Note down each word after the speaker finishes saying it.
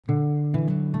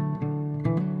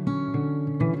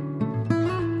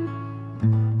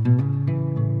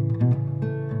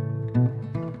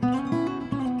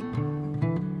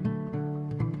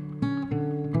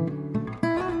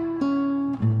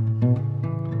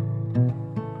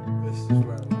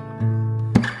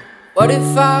What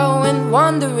if I went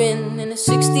wandering in a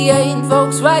 '68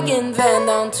 Volkswagen van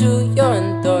down to your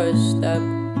doorstep,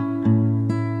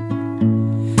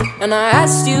 and I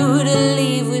asked you to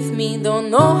leave with me? Don't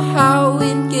know how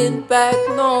we'd get back,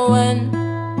 no when.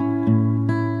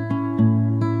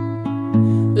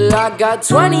 Well, I got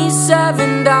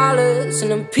 $27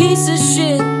 and a piece of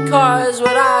shit car is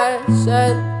what I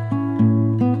said.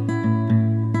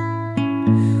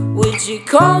 Would you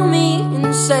call me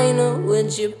insane, or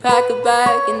would you pack a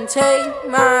bag and take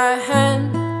my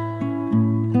hand?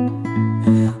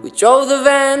 We drove the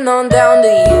van on down to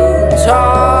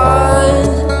Utah,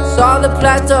 saw the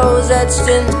plateaus etched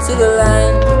into the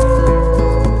land.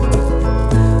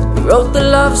 We wrote the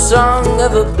love song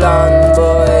of a blonde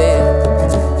boy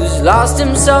who's lost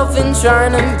himself in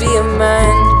trying to be a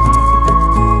man.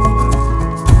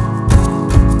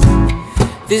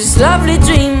 This lovely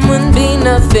dream wouldn't be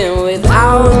nothing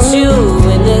without you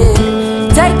in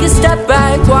it. Take a step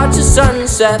back, watch the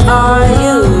sunset, are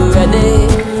you ready?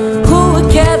 Who would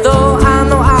care though? I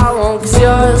know I won't, cause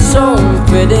you're so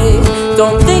pretty.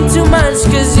 Don't think too much,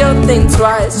 cause you'll think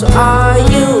twice. So are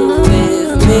you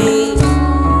with me?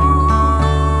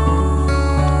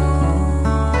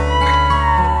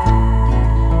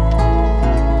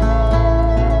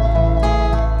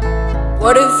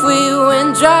 What if we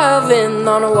went driving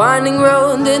on a winding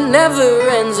road that never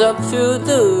ends up through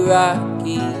the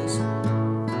Rockies?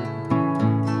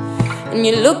 And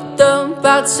you looked up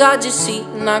outside your seat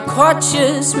and I caught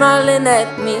you smiling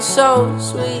at me so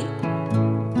sweet.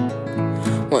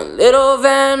 One little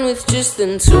van with just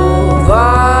the two of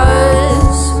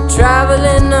us,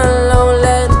 traveling alone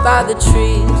led by the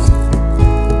trees.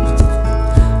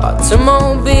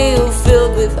 Automobile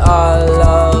filled with our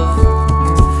love,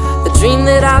 dream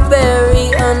that I bury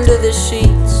under the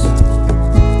sheets.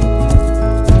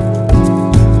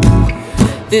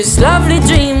 This lovely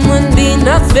dream wouldn't be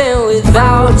nothing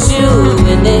without you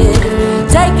in it.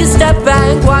 Take a step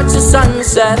back, watch the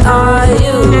sunset, are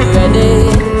you ready?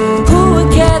 Who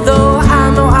would care though? I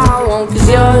know I won't, cause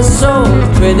you're so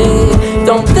pretty.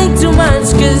 Don't think too much,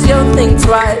 cause you'll think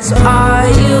twice. Are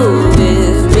you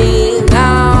with me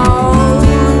now?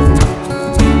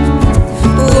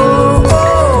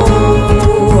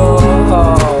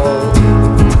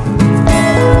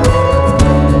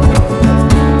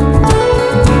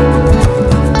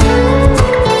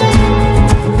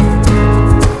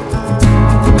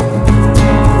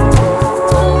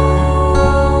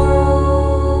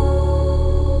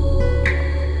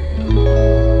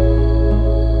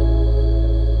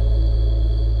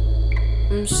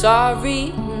 I'm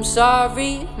sorry, I'm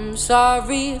sorry, I'm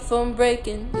sorry for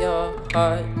breaking your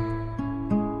heart.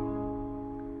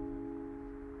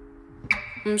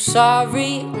 I'm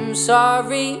sorry, I'm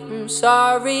sorry, I'm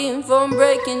sorry for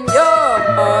breaking your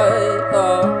heart.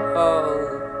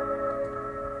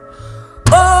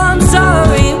 Oh, I'm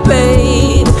sorry,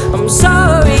 babe, I'm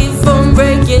sorry for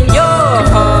breaking your heart.